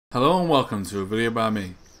Hello and welcome to a video by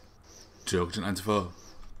me, Joe94.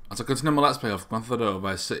 As I continue my let's play of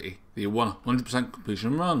Vercetti, the 100%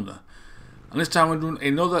 completion run. And this time we're doing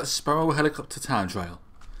another Sparrow helicopter time trial.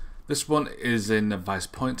 This one is in Vice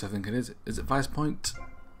Point, I think it is. Is it Vice Point?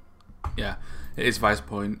 Yeah, it is Vice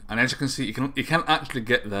Point. And as you can see, you can actually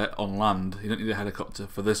get there on land. You don't need a helicopter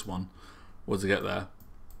for this one, to get there.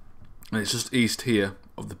 And it's just east here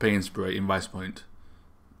of the paint spray in Vice Point.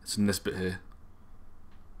 It's in this bit here.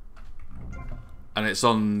 And it's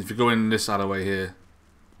on, if you go in this alleyway here,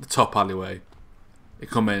 the top alleyway, you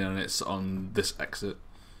come in and it's on this exit.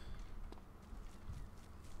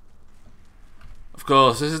 Of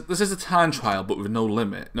course, this is a time trial, but with no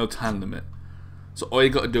limit, no time limit. So all you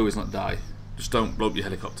got to do is not die. Just don't blow up your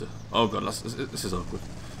helicopter. Oh god, this is awkward.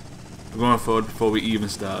 We're going forward before we even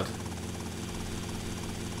start.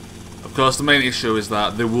 Of course, the main issue is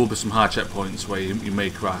that there will be some hard checkpoints where you may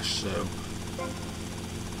crash, so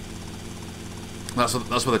that's what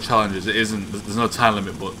the challenge is. It isn't. There's no time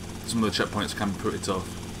limit, but some of the checkpoints can be pretty tough.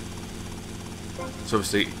 So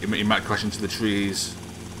obviously, you might crash into the trees,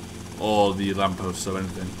 or the lampposts, or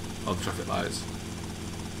anything, or the traffic lights.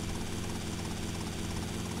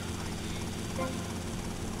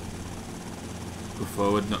 Go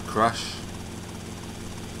forward, not crash.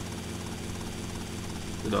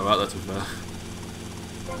 Did alright, that's fair.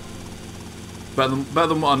 Better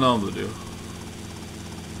than what I normally do.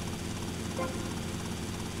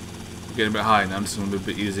 Getting a bit high now, this is going to be a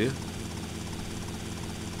bit easier.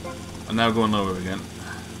 And now going lower again.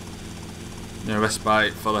 No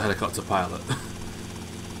respite for the helicopter pilot.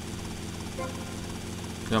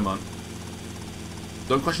 Come on.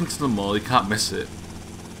 Don't crash into the mall, you can't miss it.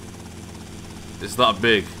 It's that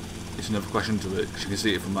big, you should never crash into it, because you can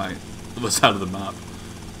see it from the other side of the map.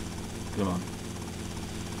 Come on.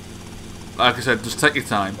 Like I said, just take your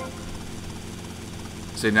time.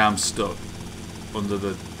 See, now I'm stuck under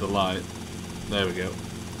the light. There we go.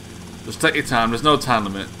 Just take your time, there's no time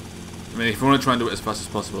limit. I mean, if you want to try and do it as fast as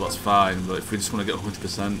possible, that's fine, but if you just want to get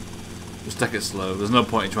 100%, just take it slow. There's no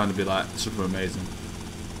point in trying to be like super amazing.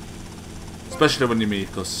 Especially when you're me,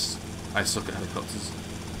 because I suck at helicopters.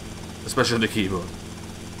 Especially on the keyboard.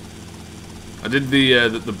 I did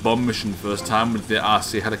the bomb mission first time with the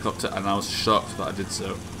RC helicopter, and I was shocked that I did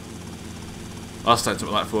so. Last time it took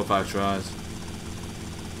me like 4 or 5 tries.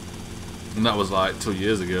 And that was like 2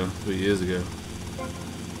 years ago, 3 years ago.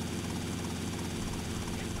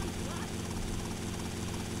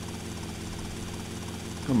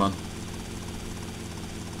 Come on.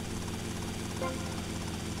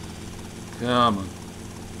 Come on.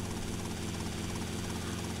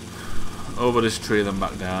 Over this tree, then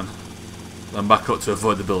back down. Then back up to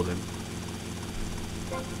avoid the building.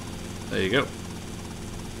 There you go.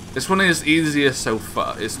 This one is easier so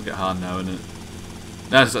far. It's gonna get hard now, isn't it?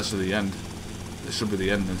 No, it's actually the end. This should be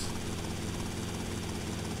the end, this.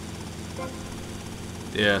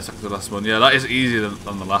 Yeah, it's actually the last one. Yeah, that is easier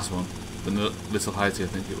than the last one. The Little Haiti, I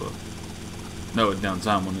think it was. No, it was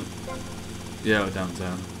downtown, wasn't it? Yeah, it was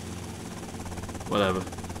downtown. Whatever.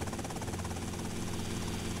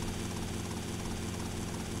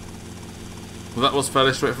 Well, that was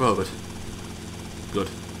fairly straightforward. Good.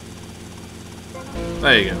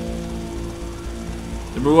 There you go.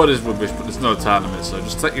 The reward is rubbish, but there's no time limit, so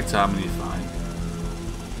just take your time and you're fine.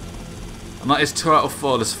 And that is 2 out of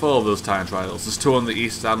 4. There's 4 of those time trials. There's 2 on the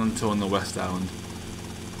East Island, 2 on the West Island.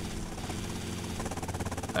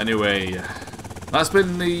 Anyway, that's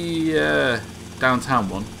been the downtown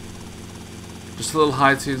one. Just a little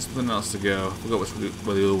high tea and something else to go. I forgot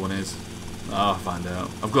where the other one is. I'll find out.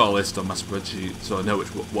 I've got a list on my spreadsheet, so I know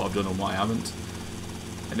what I've done and what I haven't.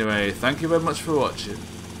 Anyway, thank you very much for watching.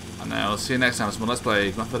 And I'll see you next time. So let's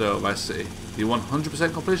play Vercetti, the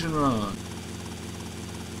 100% completion run.